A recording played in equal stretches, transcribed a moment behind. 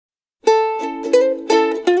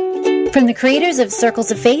From the creators of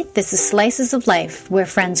Circles of Faith, this is Slices of Life, where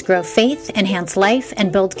friends grow faith, enhance life,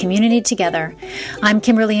 and build community together. I'm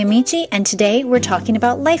Kimberly Amici, and today we're talking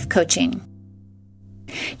about life coaching.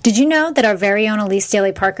 Did you know that our very own Elise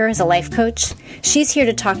Daly Parker is a life coach? She's here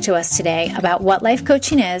to talk to us today about what life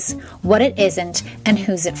coaching is, what it isn't, and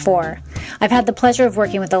who's it for. I've had the pleasure of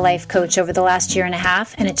working with a life coach over the last year and a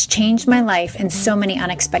half, and it's changed my life in so many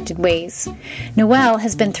unexpected ways. Noelle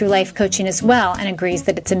has been through life coaching as well and agrees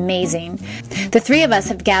that it's amazing. The three of us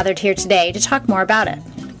have gathered here today to talk more about it.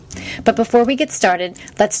 But before we get started,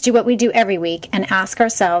 let's do what we do every week and ask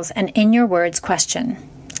ourselves an in your words question.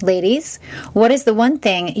 Ladies, what is the one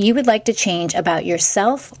thing you would like to change about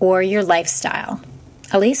yourself or your lifestyle?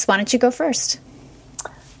 Elise, why don't you go first?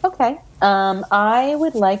 Okay. I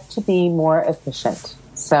would like to be more efficient.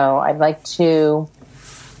 So I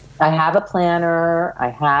have a planner.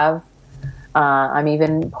 I'm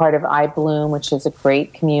even part of iBloom, which is a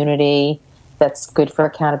great community that's good for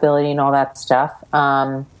accountability and all that stuff.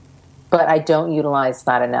 But I don't utilize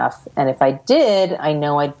that enough. And if I did, I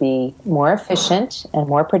know I'd be more efficient and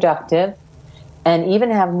more productive and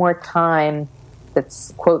even have more time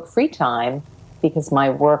that's, quote, free time, because my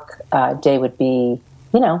work day would be,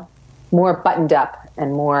 more buttoned up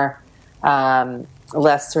and more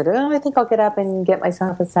less sort of, I think I'll get up and get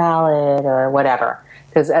myself a salad or whatever.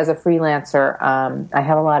 Because as a freelancer, I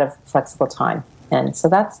have a lot of flexible time. And so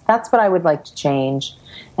that's what I would like to change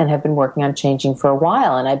and have been working on changing for a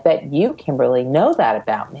while. And I bet you, Kimberly, know that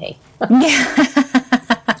about me.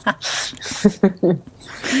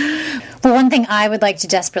 Well, one thing I would like to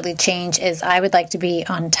desperately change is I would like to be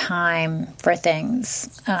on time for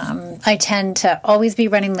things. I tend to always be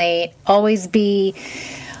running late, always be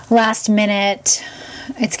last minute.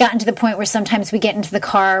 It's gotten to the point where sometimes we get into the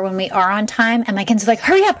car when we are on time, and my kids are like,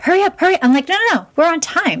 hurry up. I'm like, no, we're on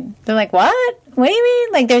time. They're like, what? What do you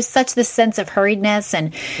mean? Like, there's such this sense of hurriedness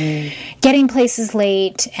and getting places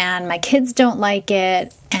late, and my kids don't like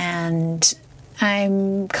it, and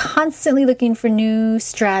I'm constantly looking for new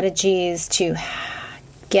strategies to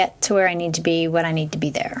get to where I need to be when I need to be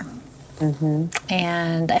there. Mm-hmm.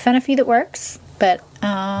 And I found a few that works, but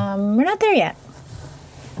we're not there yet.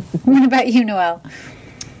 What about you, Noelle?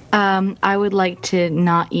 I would like to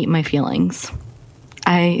not eat my feelings.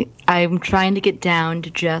 I'm trying to get down to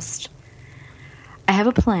just... I have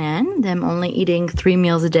a plan that I'm only eating 3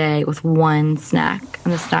 meals a day with one snack.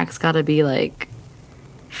 And the snack's got to be like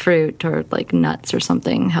fruit or like nuts or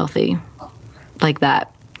something healthy like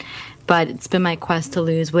that. But it's been my quest to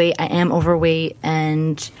lose weight. I am overweight,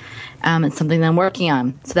 and it's something that I'm working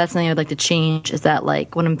on. So that's something I would like to change, is that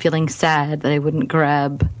like when I'm feeling sad that I wouldn't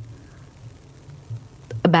grab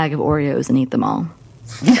a bag of Oreos and eat them all.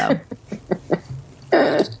 So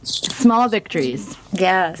small victories.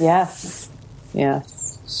 Yes.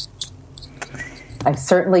 I've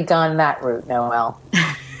certainly gone that route, Noelle.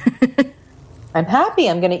 I'm happy,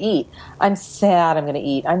 I'm going to eat. I'm sad, I'm going to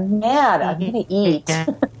eat. I'm mad, I'm going to eat.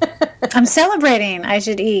 I'm celebrating, I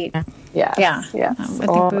should eat. Yes.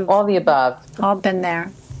 All the above. All been there.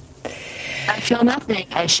 I feel nothing,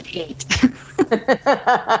 I should eat.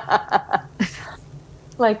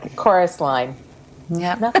 Like chorus line.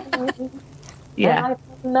 Yeah. Nothing. Yeah. I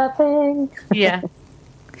feel nothing. Yeah.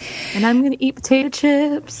 And I'm going to eat potato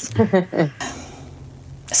chips.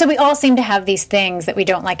 So we all seem to have these things that we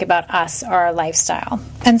don't like about us or our lifestyle.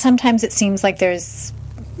 And sometimes it seems like there's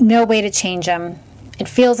no way to change them. It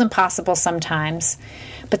feels impossible sometimes.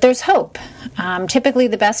 But there's hope. Typically,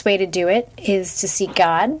 the best way to do it is to seek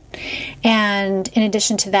God. And in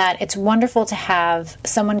addition to that, it's wonderful to have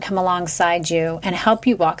someone come alongside you and help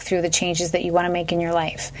you walk through the changes that you want to make in your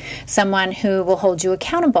life. Someone who will hold you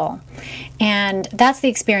accountable. And that's the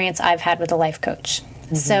experience I've had with a life coach.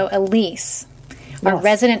 Mm-hmm. So, Elise, our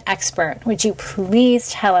resident expert, would you please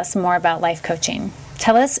tell us more about life coaching?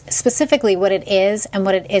 Tell us specifically what it is and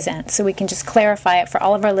what it isn't, so we can just clarify it for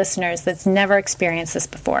all of our listeners that's never experienced this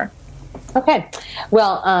before. Okay.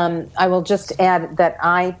 Well, I will just add that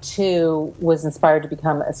I, too, was inspired to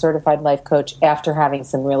become a certified life coach after having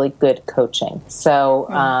some really good coaching. So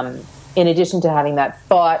in addition to having that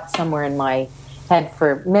thought somewhere in my head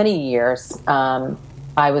for many years,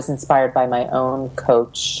 I was inspired by my own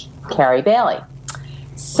coach, Carrie Bailey.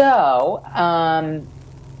 So...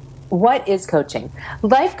 what is coaching?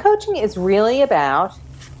 Life coaching is really about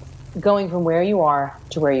going from where you are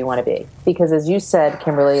to where you want to be. Because as you said,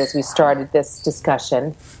 Kimberly, as we started this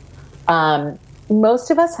discussion, most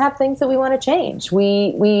of us have things that we want to change.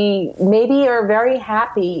 We maybe are very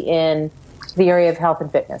happy in the area of health and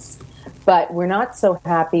fitness, but we're not so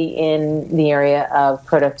happy in the area of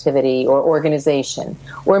productivity or organization.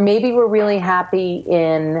 Or maybe we're really happy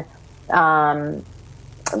in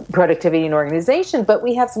productivity and organization, but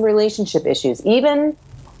we have some relationship issues, even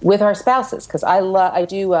with our spouses, because I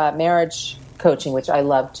do marriage coaching, which I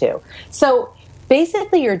love too. So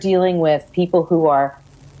basically, you're dealing with people who are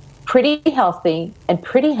pretty healthy and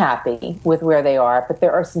pretty happy with where they are, but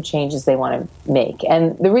there are some changes they want to make.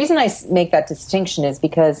 And the reason I make that distinction is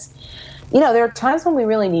because, there are times when we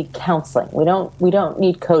really need counseling. We don't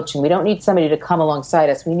need coaching. We don't need somebody to come alongside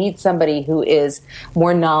us. We need somebody who is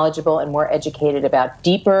more knowledgeable and more educated about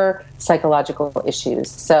deeper psychological issues.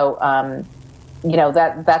 So,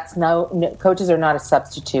 coaches are not a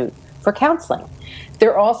substitute for counseling.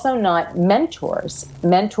 They're also not mentors.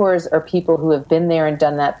 Mentors are people who have been there and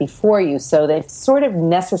done that before you, so they sort of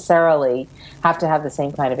necessarily have to have the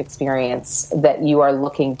same kind of experience that you are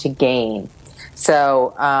looking to gain.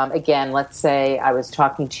 So, again, let's say I was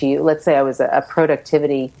talking to you. Let's say I was a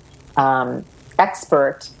productivity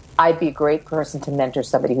expert. I'd be a great person to mentor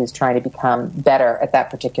somebody who's trying to become better at that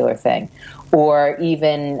particular thing. Or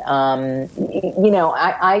even,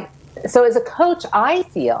 so as a coach, I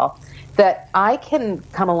feel that I can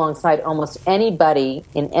come alongside almost anybody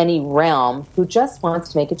in any realm who just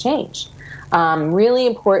wants to make a change. Really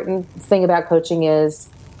important thing about coaching is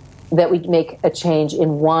that we make a change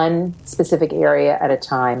in one specific area at a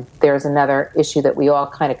time. There's another issue that we all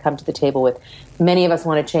kind of come to the table with. Many of us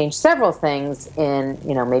want to change several things in,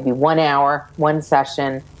 maybe 1 hour, one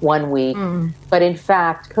session, 1 week. But in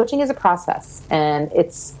fact, coaching is a process, and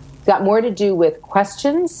it's got more to do with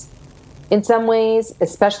questions in some ways,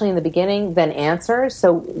 especially in the beginning, than answers.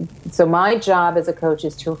 So my job as a coach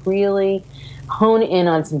is to really hone in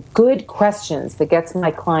on some good questions that gets my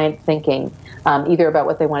client thinking, either about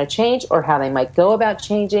what they want to change or how they might go about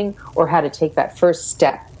changing or how to take that first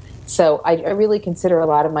step. So I really consider a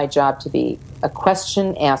lot of my job to be a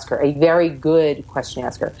question asker, a very good question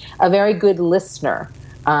asker, a very good listener.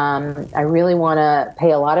 I really want to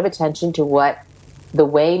pay a lot of attention to the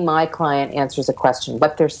way my client answers a question,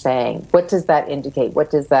 what they're saying. What does that indicate?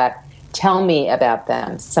 What does that tell me about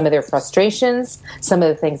them? Some of their frustrations, some of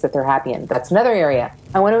the things that they're happy in. That's another area.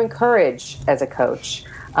 I want to encourage as a coach.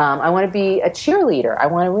 I want to be a cheerleader. I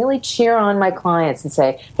want to really cheer on my clients and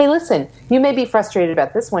say, hey, listen, you may be frustrated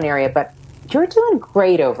about this one area, but you're doing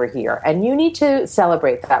great over here, and you need to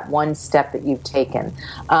celebrate that one step that you've taken.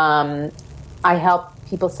 I help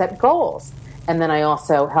people set goals, and then I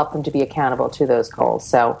also help them to be accountable to those goals.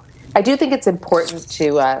 So I do think it's important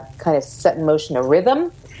to kind of set in motion a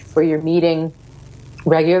rhythm where you're meeting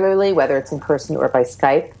regularly, whether it's in person or by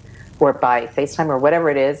Skype or by FaceTime or whatever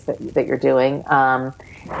it is that you're doing,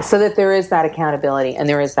 so that there is that accountability and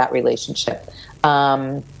there is that relationship.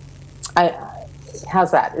 How's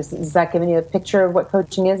that? Is that giving you a picture of what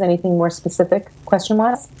coaching is? Anything more specific,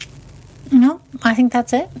 question-wise? No, I think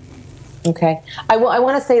that's it. Okay. I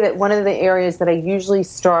want to say that one of the areas that I usually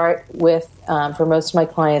start with for most of my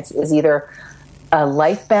clients is either a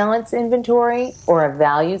life balance inventory or a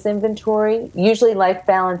values inventory. Usually life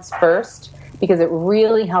balance first, because it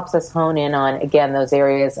really helps us hone in on, again, those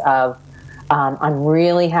areas of I'm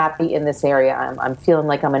really happy in this area. I'm feeling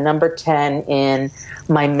like I'm a number 10 in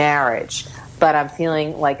my marriage, but I'm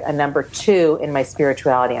feeling like a number 2 in my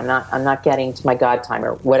spirituality. I'm not getting to my God time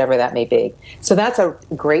or whatever that may be. So that's a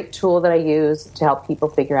great tool that I use to help people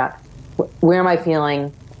figure out where am I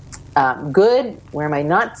feeling good, where am I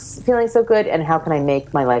not feeling so good, and how can I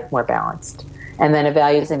make my life more balanced. And then a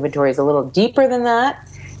values inventory is a little deeper than that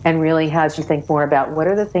and really has you think more about what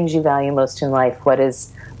are the things you value most in life, what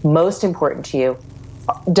is most important to you.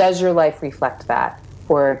 Does your life reflect that?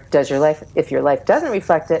 Or does your life, if your life doesn't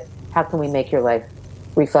reflect it, how can we make your life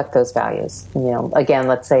reflect those values? Again,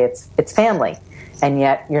 let's say it's family, and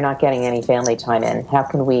yet you're not getting any family time in. How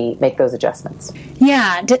can we make those adjustments?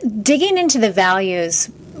 Yeah, digging into the values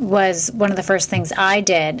was one of the first things I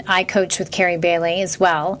did. I coached with Carrie Bailey as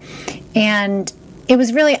well, and it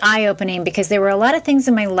was really eye-opening because there were a lot of things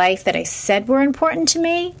in my life that I said were important to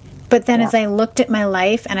me, but then as I looked at my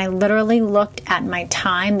life and I literally looked at my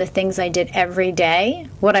time, the things I did every day,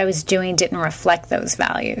 what I was doing didn't reflect those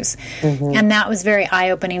values. Mm-hmm. And that was very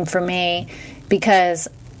eye-opening for me because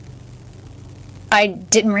I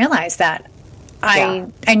didn't realize that.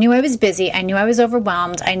 I knew I was busy. I knew I was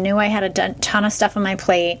overwhelmed. I knew I had a ton of stuff on my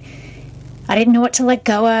plate. I didn't know what to let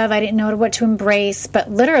go of. I didn't know what to embrace. But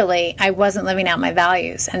literally, I wasn't living out my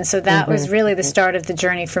values. And so that was really the start of the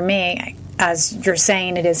journey for me, as you're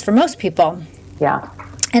saying it is for most people. Yeah.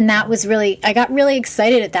 And that was really, I got really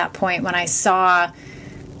excited at that point when I saw,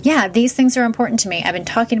 these things are important to me. I've been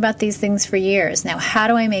talking about these things for years. Now, how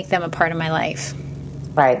do I make them a part of my life?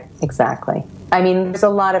 Right, exactly. I mean, there's a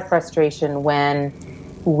lot of frustration when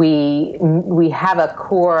we have a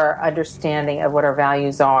core understanding of what our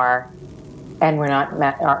values are, and we're not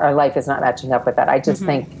our life is not matching up with that. I just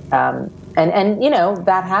think, and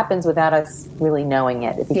that happens without us really knowing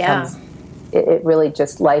it. It becomes, it really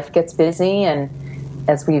just, life gets busy, and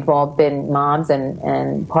as we've all been moms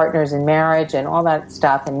and partners in marriage and all that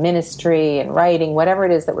stuff, and ministry and writing, whatever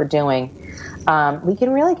it is that we're doing, we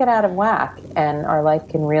can really get out of whack, and our life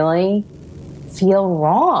can really feel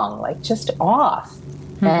wrong, like just off.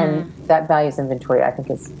 And that values inventory, I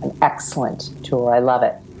think, is an excellent tool. I love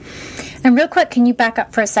it. And real quick, can you back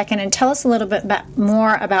up for a second and tell us a little bit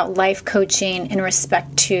more about life coaching in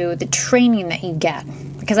respect to the training that you get?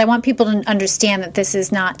 Because I want people to understand that this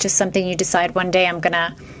is not just something you decide one day, I'm going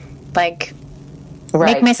to make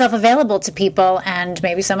myself available to people, and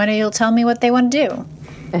maybe somebody will tell me what they want to do.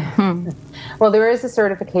 Well, there is a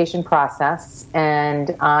certification process,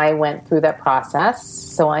 and I went through that process.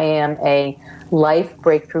 So I am a Life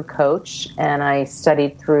Breakthrough Coach, and I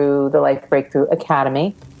studied through the Life Breakthrough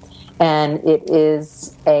Academy. And it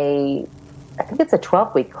is I think it's a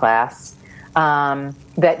 12-week class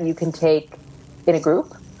that you can take in a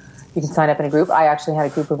group. You can sign up in a group. I actually had a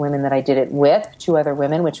group of women that I did it with, 2 other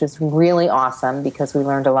women, which was really awesome because we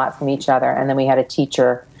learned a lot from each other. And then we had a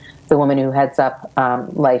teacher, the woman who heads up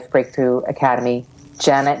Life Breakthrough Academy,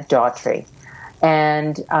 Janet Daughtry.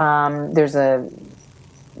 And there's a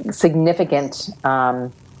significant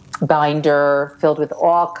binder filled with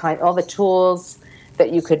all the tools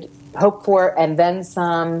that you could hope for, and then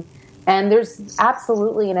some. And there's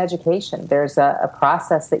absolutely an education. There's a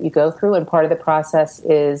process that you go through, and part of the process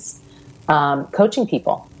is coaching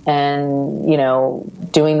people, and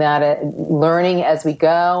doing that, learning as we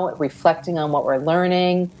go, reflecting on what we're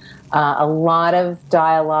learning, a lot of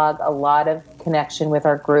dialogue, a lot of connection with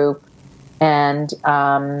our group. And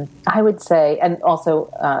I would say, and also,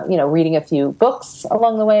 reading a few books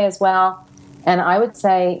along the way as well. And I would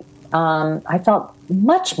say I felt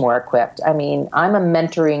much more equipped. I mean, I'm a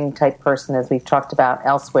mentoring type person, as we've talked about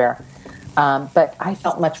elsewhere. But I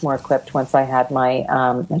felt much more equipped once I had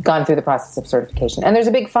gone through the process of certification. And there's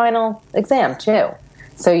a big final exam, too.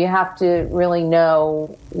 So you have to really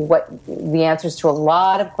know what the answers to a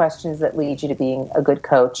lot of questions that lead you to being a good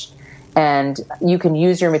coach. And you can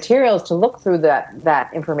use your materials to look through that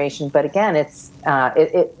information. But again, it's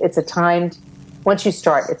a timed, once you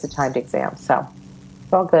start, it's a timed exam. So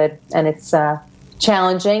it's all good. And it's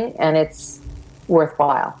challenging, and it's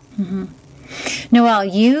worthwhile. Mm-hmm. Noelle,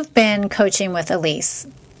 you've been coaching with Elise.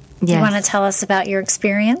 Yes. Do you want to tell us about your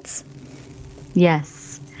experience?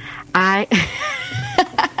 Yes.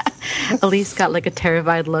 Elise got like a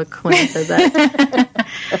terrified look when I said that.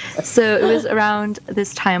 So it was around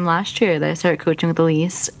this time last year that I started coaching with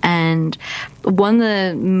Elise, and one of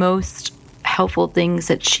the most helpful things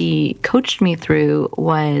that she coached me through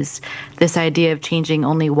was this idea of changing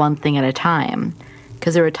only one thing at a time,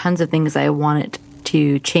 because there were tons of things I wanted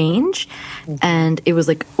to change, and it was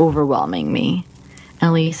like overwhelming me. And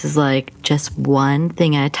Elise is like, just one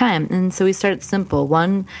thing at a time. And so we started simple.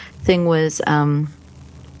 One thing was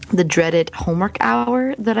the dreaded homework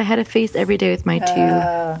hour that I had to face every day with my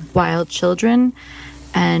 2 wild children.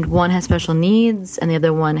 And one has special needs, and the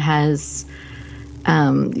other one has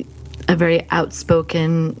a very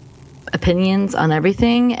outspoken opinions on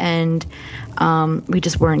everything. And we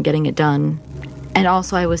just weren't getting it done. And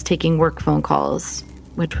also I was taking work phone calls,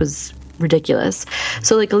 which was ridiculous.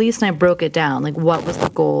 So like Elise and I broke it down, like what was the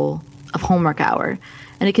goal of homework hour?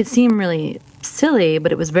 And it could seem really silly,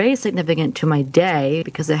 but it was very significant to my day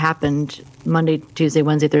because it happened Monday, Tuesday,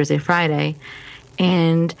 Wednesday, Thursday, Friday.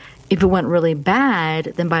 And if it went really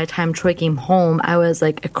bad, then by the time Troy came home, I was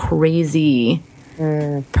like a crazy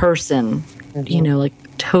person,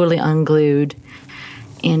 like totally unglued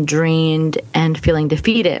and drained and feeling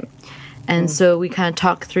defeated. And so we kind of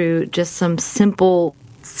talked through just some simple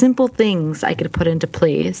things I could put into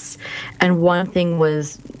place. And one thing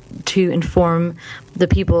was to inform the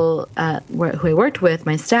people who I worked with,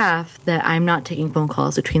 my staff, that I'm not taking phone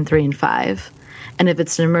calls between 3 and 5. And if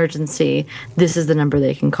it's an emergency, this is the number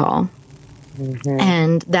they can call. Mm-hmm.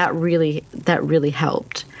 And that really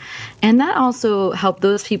helped. And that also helped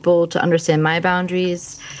those people to understand my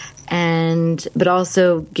boundaries, but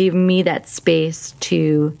also gave me that space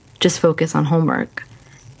to just focus on homework.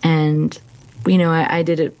 And, I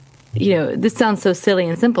did it, this sounds so silly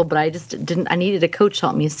and simple, but I needed a coach to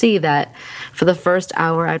help me see that for the first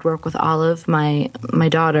hour I'd work with Olive, my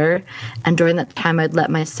daughter, and during that time I'd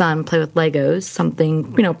let my son play with Legos,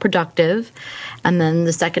 something, productive. And then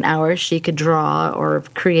the second hour she could draw or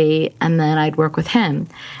create, and then I'd work with him.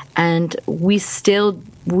 And we still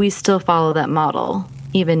follow that model.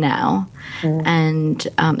 even now. And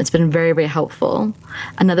it's been very, very helpful.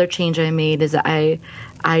 Another change I made is that I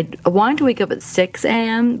wanted to wake up at 6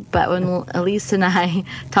 a.m., but when Elise and I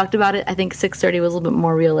talked about it, I think 6:30 was a little bit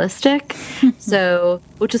more realistic. So,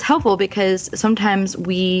 which is helpful because sometimes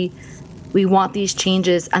we want these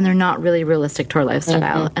changes and they're not really realistic to our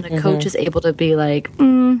lifestyle. And a coach is able to be like,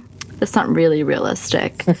 that's not really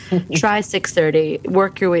realistic. Try 6:30,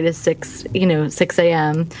 work your way to 6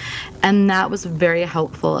 a.m. And that was very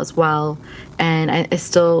helpful as well. And I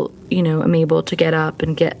still, am able to get up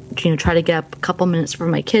and try to get up a couple minutes before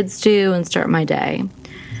my kids do and start my day.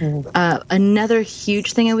 Another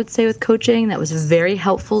huge thing I would say with coaching that was very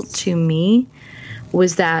helpful to me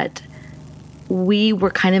was that we were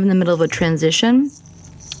kind of in the middle of a transition.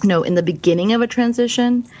 In the beginning of a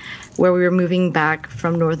transition where we were moving back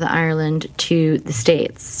from Northern Ireland to the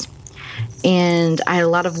States. And I had a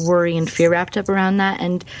lot of worry and fear wrapped up around that.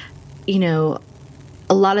 And,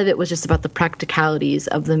 a lot of it was just about the practicalities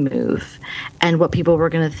of the move and what people were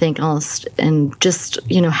going to think and just,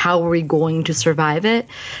 how were we going to survive it?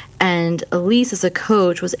 And Elise, as a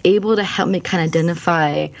coach, was able to help me kind of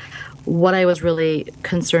identify what I was really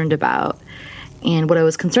concerned about. And what I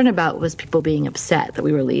was concerned about was people being upset that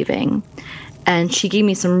we were leaving. And she gave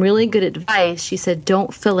me some really good advice. She said,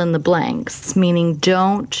 don't fill in the blanks, meaning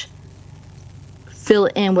don't fill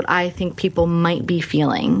in what I think people might be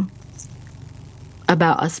feeling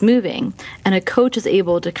about us moving. And a coach is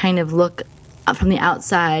able to kind of look from the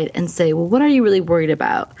outside and say, well, what are you really worried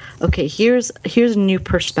about? Okay, here's a new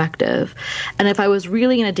perspective. And if I was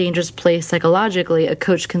really in a dangerous place psychologically, a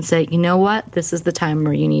coach can say, you know what, this is the time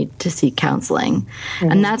where you need to seek counseling.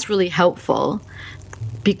 And that's really helpful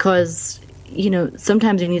because,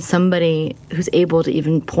 sometimes you need somebody who's able to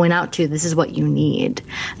even point out to you, this is what you need.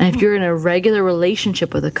 And if you're in a regular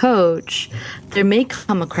relationship with a coach, there may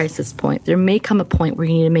come a crisis point. There may come a point where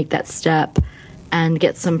you need to make that step and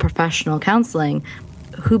get some professional counseling.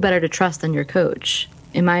 Who better to trust than your coach,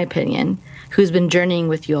 in my opinion, who's been journeying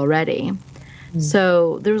with you already.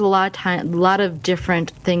 So there was a lot of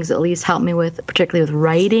different things that Elise helped me with, particularly with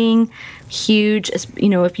writing. Huge,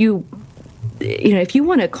 if you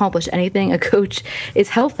want to accomplish anything, a coach is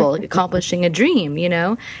helpful, like accomplishing a dream,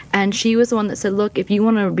 And she was the one that said, look, if you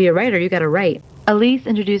want to be a writer, you got to write. Elise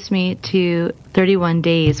introduced me to 31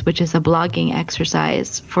 Days, which is a blogging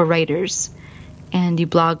exercise for writers. And you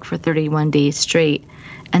blog for 31 days straight.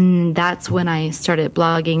 And that's when I started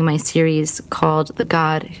blogging my series called The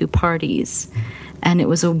God Who Parties. And it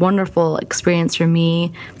was a wonderful experience for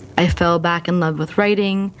me. I fell back in love with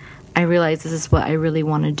writing. I realized this is what I really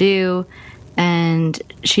want to do. And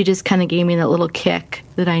she just kind of gave me that little kick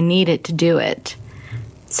that I needed to do it.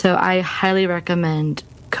 So I highly recommend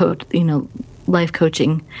life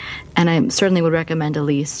coaching. And I certainly would recommend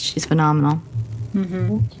Elise. She's phenomenal.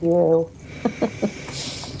 Thank you.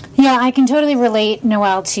 Yeah, I can totally relate,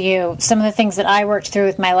 Noelle, to you. Some of the things that I worked through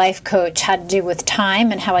with my life coach had to do with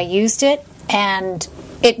time and how I used it. And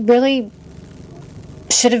it really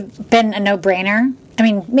should have been a no-brainer. I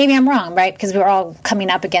mean, maybe I'm wrong, right? Because we're all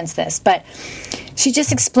coming up against this. But she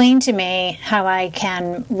just explained to me how I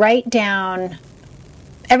can write down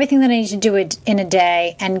everything that I need to do in a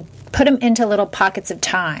day and put them into little pockets of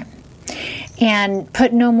time. And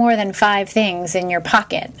put no more than 5 things in your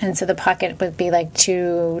pocket. And so the pocket would be like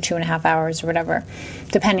 2.5 hours or whatever,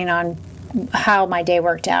 depending on how my day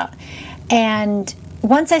worked out. And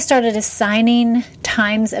once I started assigning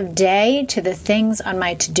times of day to the things on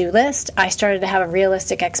my to-do list, I started to have a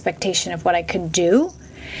realistic expectation of what I could do.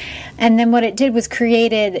 And then what it did was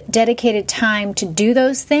created dedicated time to do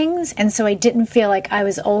those things. And so I didn't feel like I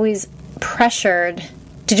was always pressured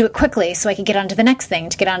to do it quickly so I could get on to the next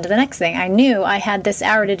thing, I knew I had this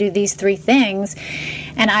hour to do these 3 things,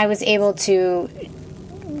 and I was able to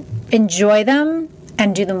enjoy them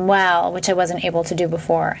and do them well, which I wasn't able to do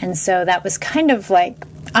before. And so that was kind of like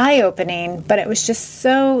eye-opening, but it was just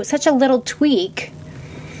such a little tweak.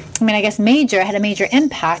 I mean, I guess had a major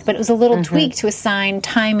impact, but it was a little tweak to assign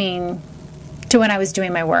timing to when I was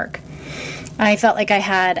doing my work. I felt like I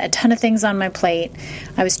had a ton of things on my plate.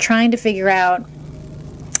 I was trying to figure out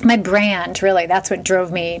my brand, really. That's what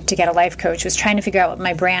drove me to get a life coach, was trying to figure out what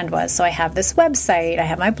my brand was. So I have this website, I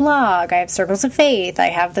have my blog, I have Circles of Faith, I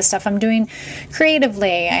have the stuff I'm doing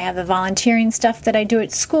creatively, I have the volunteering stuff that I do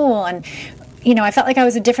at school. And, I felt like I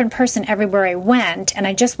was a different person everywhere I went, and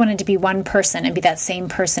I just wanted to be one person and be that same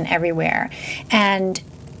person everywhere. And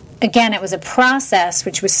again, it was a process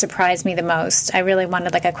which surprised me the most. I really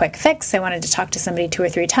wanted like a quick fix. I wanted to talk to somebody 2 or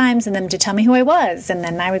 3 times and them to tell me who I was. And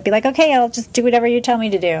then I would be like, okay, I'll just do whatever you tell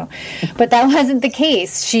me to do. But that wasn't the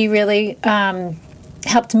case. She really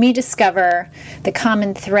helped me discover the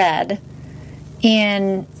common thread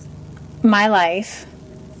in my life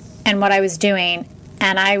and what I was doing,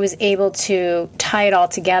 and I was able to tie it all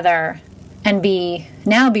together and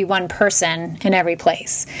now be one person in every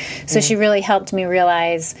place. So she really helped me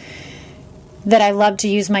realize that I love to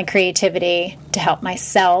use my creativity to help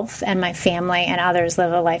myself and my family and others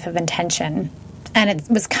live a life of intention. And it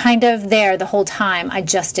was kind of there the whole time. I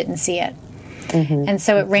just didn't see it. And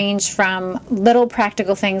so it ranged from little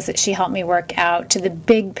practical things that she helped me work out to the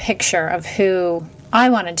big picture of who I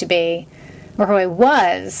wanted to be, or who I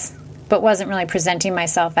was, but wasn't really presenting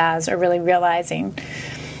myself as or really realizing.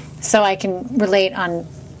 So I can relate on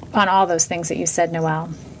all those things that you said, Noelle.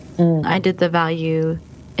 I did the value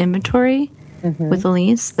inventory with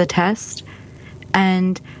Elise, the test.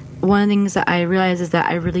 And one of the things that I realized is that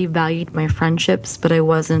I really valued my friendships, but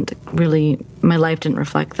my life didn't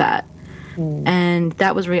reflect that. And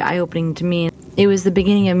that was really eye-opening to me. It was the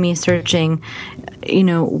beginning of me searching,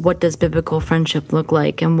 what does biblical friendship look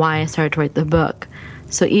like, and why I started to write the book.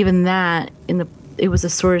 So even that, it was a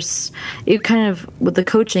source. It kind of, with the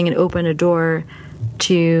coaching, it opened a door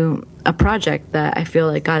to a project that I feel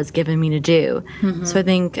like God has given me to do. So I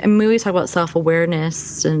think, we always talk about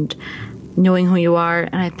self-awareness and knowing who you are,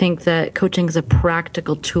 and I think that coaching is a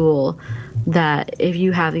practical tool that if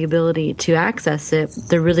you have the ability to access it,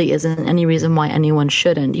 there really isn't any reason why anyone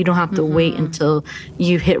shouldn't. You don't have to wait until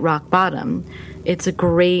you hit rock bottom. It's a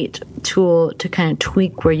great tool to kind of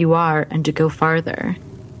tweak where you are and to go farther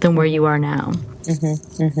than where you are now.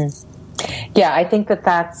 Yeah, I think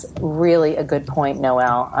that's really a good point,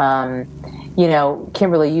 Noelle.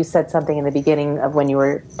 Kimberly, you said something in the beginning of when you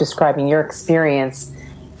were describing your experience.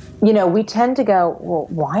 We tend to go, well,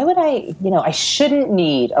 why would I shouldn't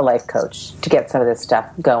need a life coach to get some of this stuff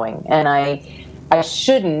going. And I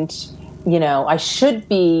shouldn't, I should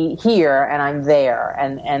be here and I'm there.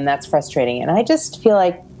 And that's frustrating. And I just feel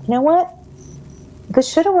like, you know what? The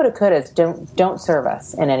shoulda, woulda, couldas don't serve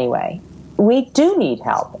us in any way. We do need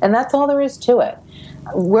help. And that's all there is to it.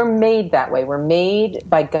 We're made that way. We're made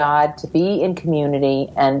by God to be in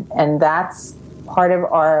community. And that's part of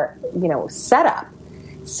our, setup.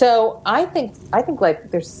 So I think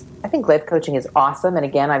life coaching is awesome, and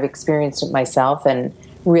again, I've experienced it myself, and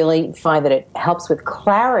really find that it helps with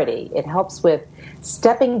clarity. It helps with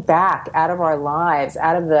stepping back out of our lives,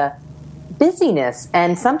 out of the busyness,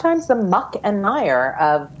 and sometimes the muck and mire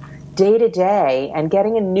of day to day, and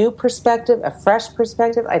getting a new perspective, a fresh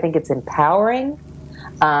perspective. I think it's empowering.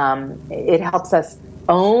 It helps us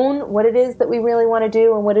own what it is that we really want to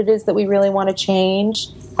do and what it is that we really want to change.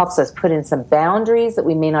 Helps us put in some boundaries that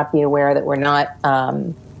we may not be aware that we're not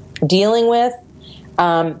dealing with.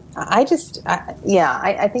 I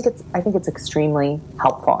think it's extremely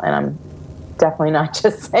helpful, and I'm definitely not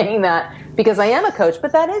just saying that because I am a coach,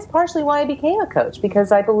 but that is partially why I became a coach,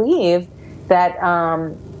 because I believe that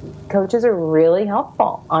coaches are really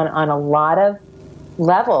helpful on a lot of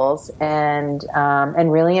levels and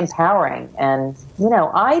really empowering. And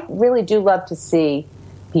I really do love to see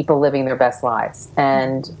people living their best lives,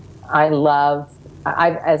 and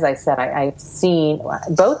as I said, I've seen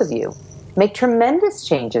both of you make tremendous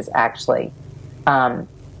changes, actually.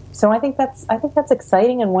 So I think that's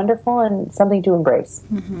exciting and wonderful and something to embrace.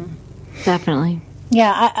 Definitely.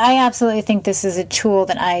 Yeah, I absolutely think this is a tool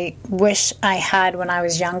that I wish I had when I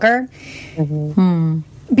was younger,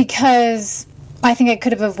 because I think I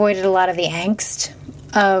could have avoided a lot of the angst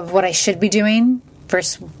of what I should be doing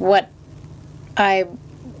versus where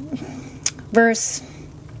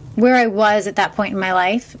I was at that point in my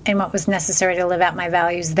life and what was necessary to live out my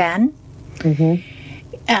values then.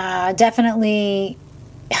 Definitely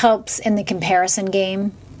helps in the comparison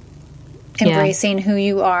game, embracing who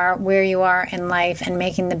you are, where you are in life, and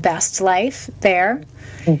making the best life there.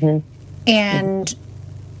 And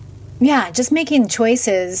just making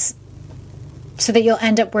choices so that you'll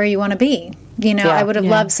end up where you want to be. I would have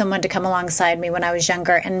loved someone to come alongside me when I was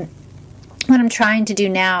younger, and what I'm trying to do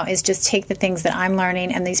now is just take the things that I'm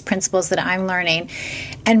learning and these principles that I'm learning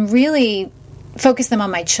and really focus them on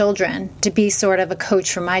my children, to be sort of a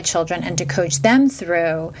coach for my children and to coach them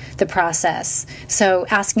through the process. So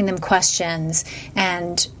asking them questions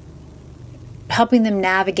and helping them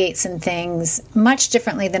navigate some things much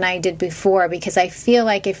differently than I did before, because I feel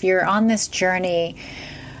like if you're on this journey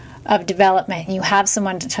of development and you have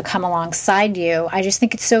someone to come alongside you, I just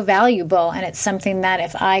think it's so valuable, and it's something that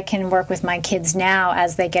if I can work with my kids now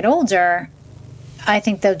as they get older, I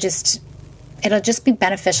think it'll just be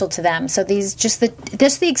beneficial to them. So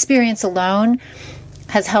the experience alone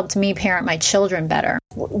has helped me parent my children better.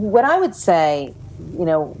 What I would say,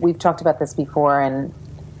 we've talked about this before, and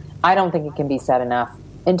I don't think it can be said enough.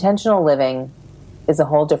 Intentional living is a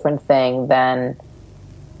whole different thing than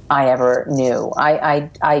I ever knew.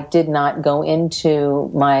 I did not go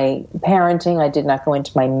into my parenting. I did not go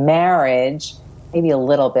into my marriage, maybe a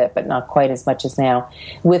little bit, but not quite as much as now,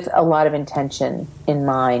 with a lot of intention in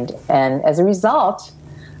mind. And as a result,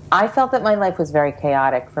 I felt that my life was very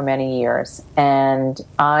chaotic for many years. And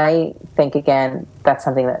I think, again, that's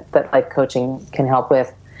something that life coaching can help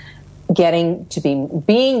with. Getting to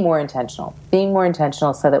being more intentional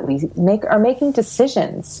so that we are making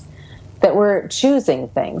decisions, that we're choosing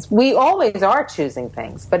things. We always are choosing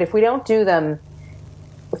things, but if we don't do them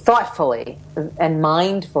thoughtfully and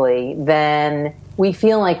mindfully, then we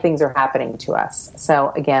feel like things are happening to us.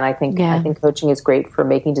 So again, I think coaching is great for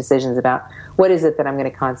making decisions about what is it that I'm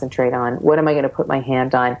going to concentrate on, what am I going to put my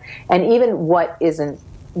hand on, and even what isn't.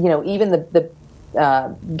 Even the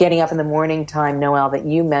getting up in the morning time, Noelle, that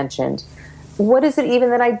you mentioned. What is it even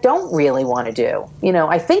that I don't really want to do?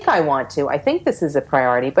 I think I want to. I think this is a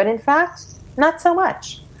priority, but in fact, not so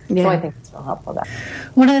much. Yeah. So I think it's real helpful.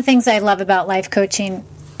 One of the things I love about life coaching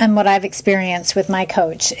and what I've experienced with my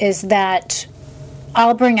coach is that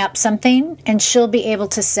I'll bring up something and she'll be able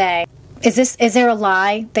to say, is there a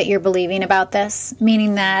lie that you're believing about this?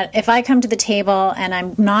 Meaning that if I come to the table and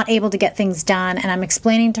I'm not able to get things done and I'm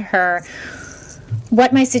explaining to her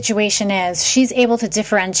what my situation is, she's able to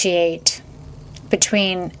differentiate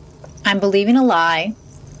between I'm believing a lie,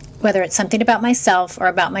 whether it's something about myself or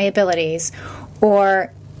about my abilities,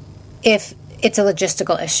 or if it's a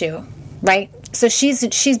logistical issue, right? So she's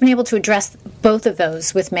been able to address both of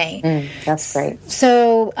those with me. That's great.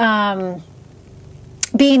 So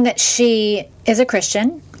being that she is a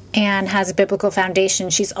Christian and has a biblical foundation,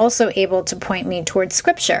 she's also able to point me towards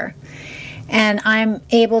Scripture. And I'm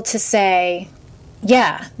able to say,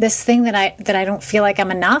 yeah, this thing that I don't feel like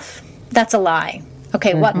I'm enough, that's a lie.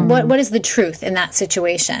 Okay, what is the truth in that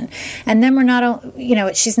situation? And then we're not,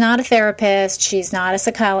 she's not a therapist, she's not a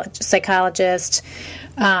psychologist,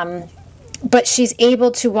 but she's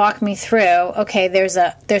able to walk me through, okay, there's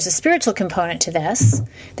a spiritual component to this,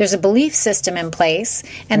 there's a belief system in place,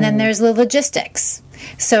 and then there's the logistics.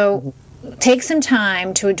 So take some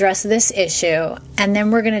time to address this issue, and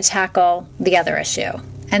then we're going to tackle the other issue.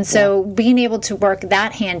 And so being able to work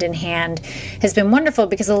that hand in hand has been wonderful,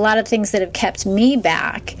 because a lot of things that have kept me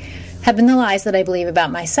back have been the lies that I believe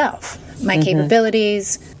about myself, my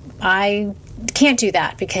capabilities. I can't do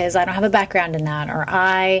that because I don't have a background in that, or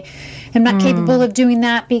I am not capable of doing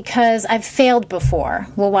that because I've failed before.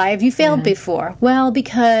 Well, why have you failed before? Well,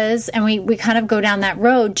 because, and we kind of go down that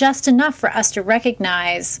road just enough for us to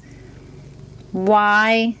recognize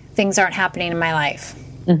why things aren't happening in my life.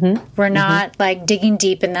 We're not like digging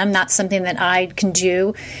deep in them. That's something that I can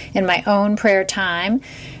do in my own prayer time,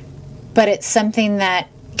 but it's something that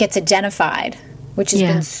gets identified, which has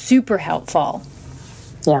been super helpful.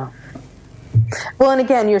 Yeah. Well, and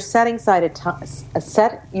again, you're setting aside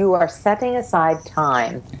you are setting aside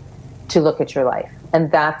time to look at your life, and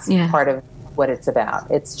that's part of what it's about.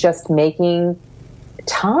 It's just making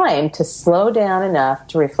time to slow down enough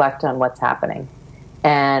to reflect on what's happening.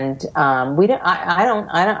 And we don't.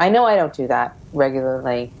 I know I don't do that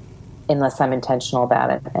regularly, unless I'm intentional about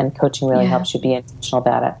it. And coaching really helps you be intentional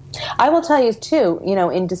about it. I will tell you too.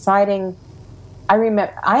 In deciding, I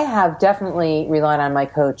remember I have definitely relied on my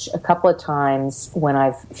coach a couple of times when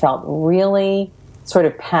I've felt really sort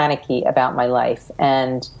of panicky about my life,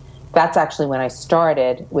 and that's actually when I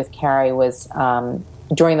started with Carrie. Was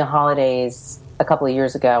during the holidays a couple of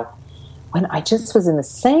years ago, when I just was in the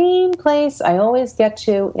same place I always get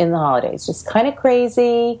to in the holidays, just kind of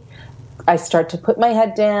crazy. I start to put my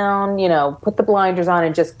head down, put the blinders on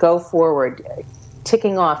and just go forward,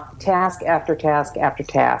 ticking off task after task after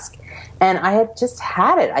task. And I had just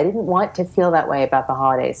had it. I didn't want to feel that way about the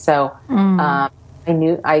holidays. So I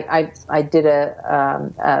knew I did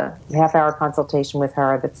a half-hour consultation with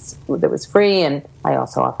her that was free, and I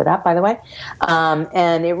also offered up, by the way.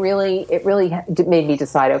 And it really made me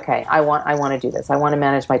decide, okay, I want to do this. I want to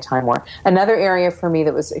manage my time more. Another area for me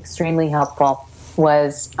that was extremely helpful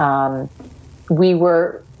was we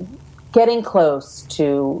were getting close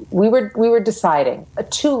to, we were deciding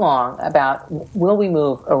too long about will we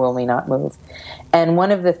move or will we not move. And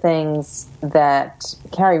one of the things that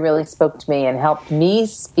Carrie really spoke to me and helped me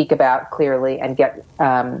speak about clearly and get,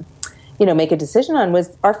 make a decision on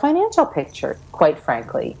was our financial picture, quite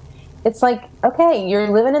frankly. It's like, okay, you're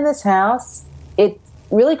living in this house. It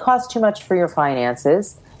really costs too much for your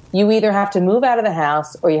finances. You either have to move out of the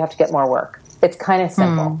house or you have to get more work. It's kind of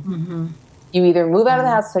simple. You either move out of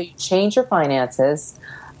the house so you change your finances,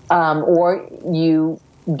 or you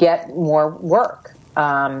get more work.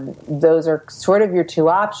 those are sort of your two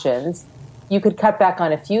options. You could cut back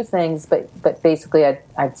on a few things, but basically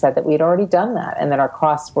I'd said that we had already done that and that our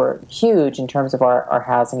costs were huge in terms of our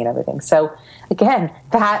housing and everything. So again,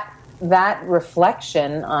 that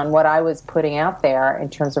reflection on what I was putting out there in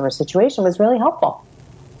terms of our situation was really helpful.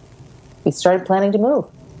 We started planning to move.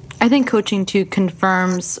 I think coaching too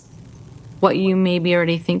confirms what you may be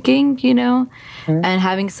already thinking, and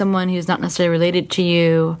having someone who's not necessarily related to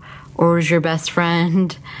you or is your best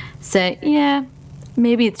friend say, yeah,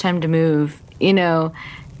 maybe it's time to move,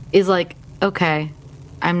 is like, okay,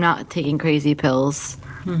 I'm not taking crazy pills.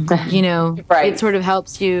 Right. It sort of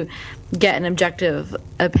helps you get an objective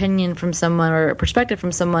opinion from someone or a perspective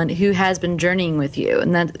from someone who has been journeying with you.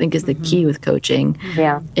 And that, I think, is the key with coaching.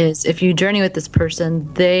 Yeah. Is if you journey with this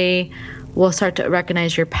person, they will start to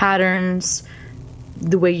recognize your patterns,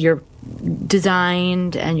 the way you're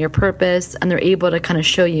designed and your purpose, and they're able to kind of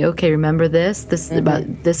show you, okay, remember this is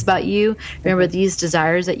about you, remember these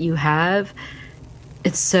desires that you have.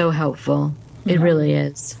 It's so helpful. It really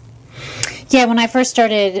is. Yeah, when I first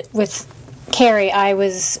started with Carrie, I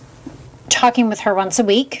was talking with her once a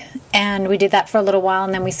week, and we did that for a little while,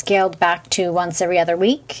 and then we scaled back to once every other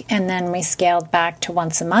week, and then we scaled back to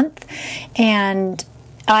once a month. And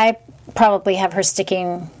I probably have her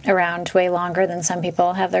sticking around way longer than some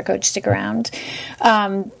people have their coach stick around.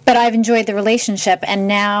 But I've enjoyed the relationship, and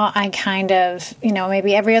now I kind of,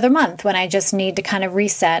 maybe every other month when I just need to kind of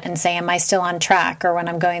reset and say, am I still on track? Or when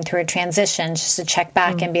I'm going through a transition, just to check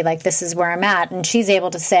back and be like, this is where I'm at. And she's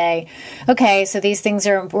able to say, okay, so these things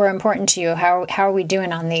were important to you. How are we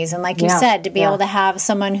doing on these? And like you said, to be able to have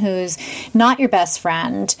someone who's not your best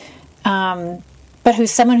friend, but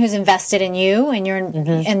who's someone who's invested in you and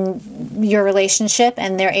your relationship,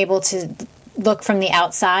 and they're able to look from the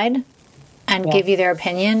outside and give you their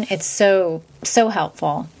opinion. It's so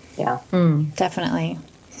helpful. Yeah, definitely.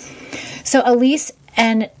 So Elise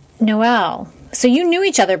and Noelle, so you knew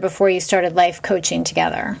each other before you started life coaching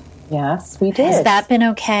together. Yes, we did. Has that been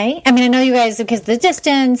okay? I mean, I know you guys, because of the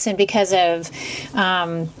distance and because of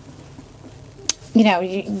not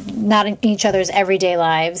in each other's everyday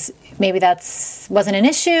lives, maybe wasn't an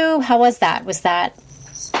issue. How was that?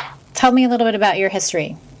 Tell me a little bit about your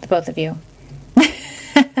history, the both of you.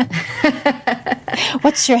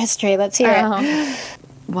 What's your history? Let's hear it.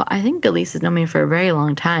 Well, I think Elise has known me for a very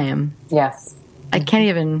long time. Yes. I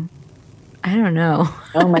don't know.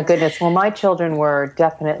 Oh my goodness. Well, my children were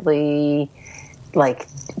definitely like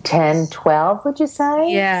 10, 12, would you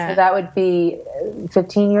say? Yeah. So that would be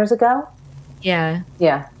 15 years ago? Yeah.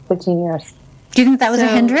 Yeah, 15 years. Do you think that was a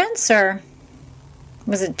hindrance, or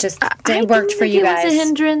was it just it worked for you guys? It was a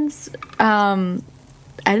hindrance. I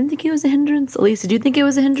didn't think it was a hindrance. Elisa, do you think it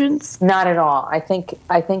was a hindrance? Not at all. I think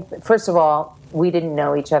first of all, we didn't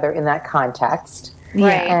know each other in that context.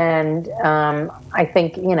 Right. And I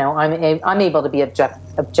think, I'm able to be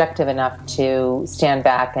objective enough to stand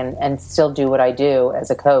back and still do what I do as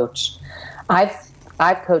a coach. I've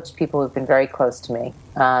coached people who've been very close to me,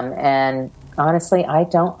 and honestly, I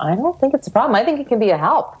don't think it's a problem. I think it can be a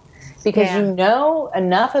help because you know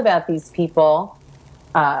enough about these people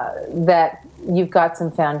that you've got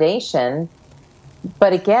some foundation.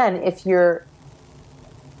 But again, if you're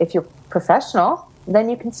professional, then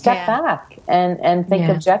you can step back and think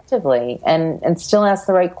objectively and still ask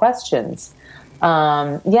the right questions.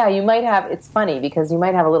 You might have. It's funny because you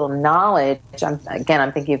might have a little knowledge. I'm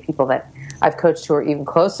thinking of people that I've coached who are even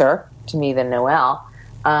closer to me than Noelle.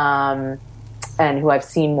 And who I've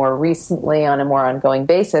seen more recently on a more ongoing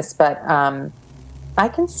basis, but I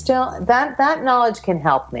can still that knowledge can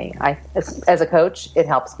help me. As a coach, it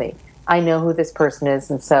helps me. I know who this person is,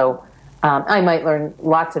 and so I might learn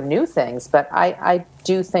lots of new things. But I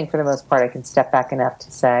do think, for the most part, I can step back enough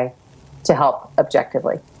to help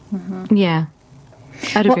objectively. Mm-hmm. Yeah,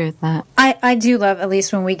 I'd agree with that. I do love, at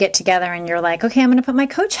least when we get together and you're like, okay, I'm going to put my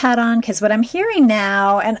coach hat on because what I'm hearing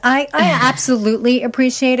now, and I absolutely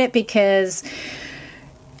appreciate it because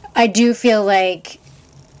I do feel like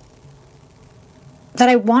that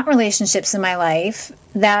I want relationships in my life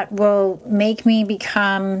that will make me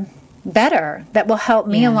become better, that will help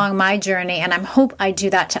me along my journey, and I hope I do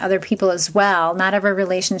that to other people as well. Not every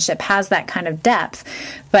relationship has that kind of depth,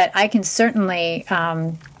 but I can certainly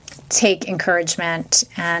take encouragement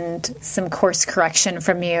and some course correction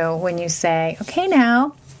from you when you say, okay,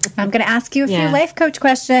 now I'm going to ask you a few life coach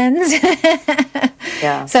questions.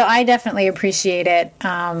 So I definitely appreciate it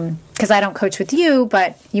because I don't coach with you,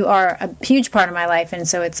 but you are a huge part of my life, and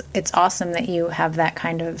so it's awesome that you have that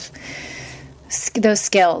kind of those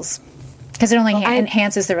skills because it only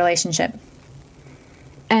enhances the relationship.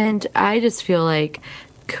 And I just feel like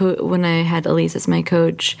when I had Elise as my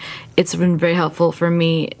coach, it's been very helpful for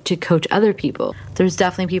me to coach other people. There's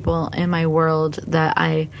definitely people in my world that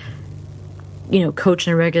I, coach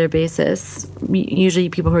on a regular basis, usually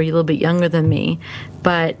people who are a little bit younger than me,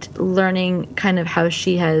 but learning kind of how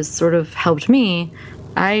she has sort of helped me,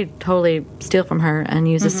 I totally steal from her and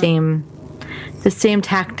use the same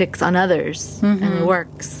tactics on others, and it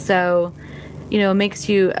works. So, it makes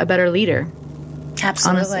you a better leader.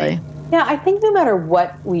 Absolutely. Honestly. Yeah, I think no matter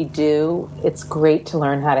what we do, it's great to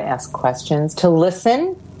learn how to ask questions, to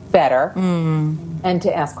listen better, and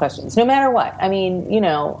to ask questions, no matter what. I mean,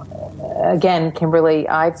 again, Kimberly,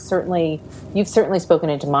 you've certainly spoken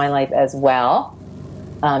into my life as well,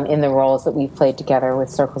 in the roles that we've played together with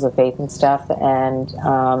Circles of Faith and stuff, and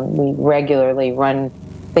we regularly run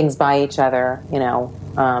things by each other,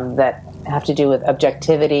 that have to do with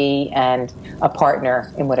objectivity and a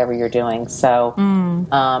partner in whatever you're doing. So,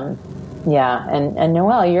 yeah, and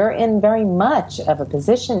Noelle, you're in very much of a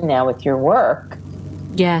position now with your work.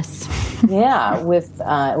 Yes. Yeah, with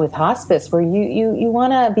hospice, where you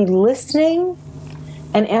want to be listening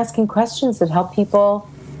and asking questions that help people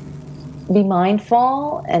be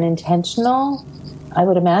mindful and intentional, I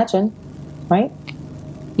would imagine, right?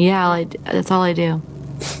 Yeah, that's all I do.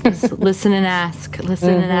 Just listen and ask.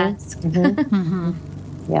 Listen and ask.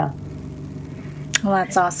 Yeah. Well,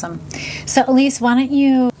 that's awesome. So, Elise, why don't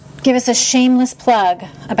you give us a shameless plug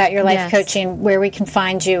about your life coaching, where we can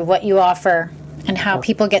find you, what you offer, and how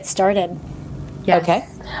people get started. Yes. Okay.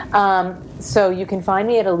 So you can find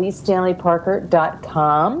me at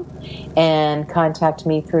elisestanleyparker.com and contact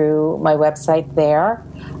me through my website there.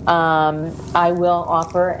 I will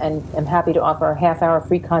offer, and am happy to offer, a half-hour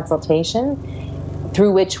free consultation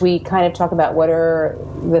through which we kind of talk about what are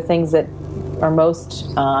the things that are most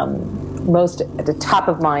at the top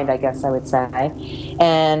of mind, I guess I would say,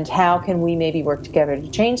 and how can we maybe work together to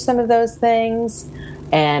change some of those things,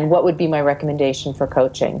 and what would be my recommendation for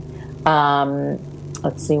coaching.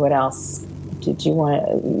 Let's see, what else did you want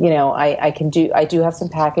to, I do have some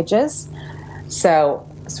packages. So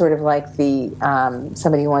sort of like the,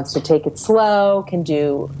 somebody who wants to take it slow can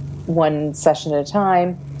do one session at a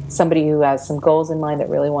time. Somebody who has some goals in mind that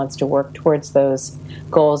really wants to work towards those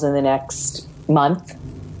goals in the next month,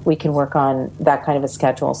 we can work on that kind of a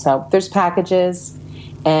schedule. So there's packages,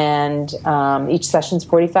 and each session's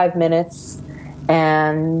 45 minutes.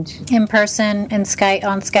 And in person, on Skype.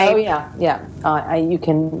 Oh yeah.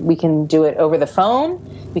 We can do it over the phone.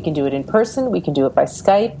 We can do it in person. We can do it by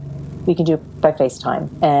Skype. We can do it by FaceTime.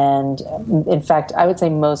 And in fact, I would say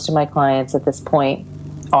most of my clients at this point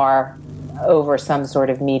are over some sort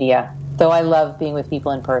of media, though I love being with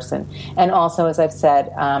people in person. And also, as I've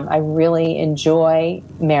said, I really enjoy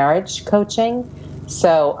marriage coaching.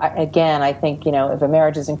 So again, I think, if a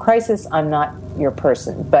marriage is in crisis, I'm not your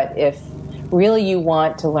person. But if really you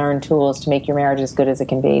want to learn tools to make your marriage as good as it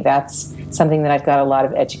can be, that's something that I've got a lot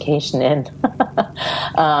of education in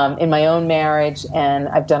my own marriage, and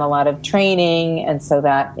I've done a lot of training, and so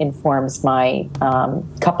that informs my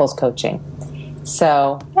couples coaching.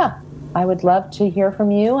 So yeah, I would love to hear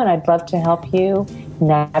from you, and I'd love to help you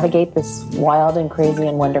navigate this wild and crazy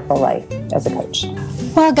and wonderful life as a coach.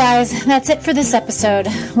 Well, guys, that's it for this episode.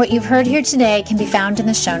 What you've heard here today can be found in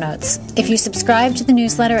the show notes. If you subscribe to the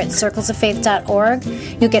newsletter at circlesoffaith.org,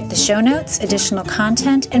 you'll get the show notes, additional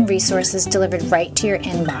content, and resources delivered right to your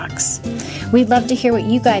inbox. We'd love to hear what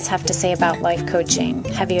you guys have to say about life coaching.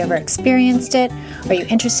 Have you ever experienced it? Are you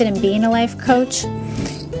interested in being a life coach?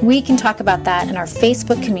 We can talk about that in our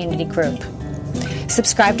Facebook community group.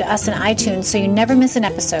 Subscribe to us on iTunes so you never miss an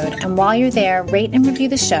episode, and while you're there, rate and review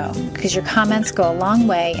the show, because your comments go a long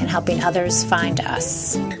way in helping others find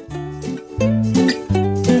us.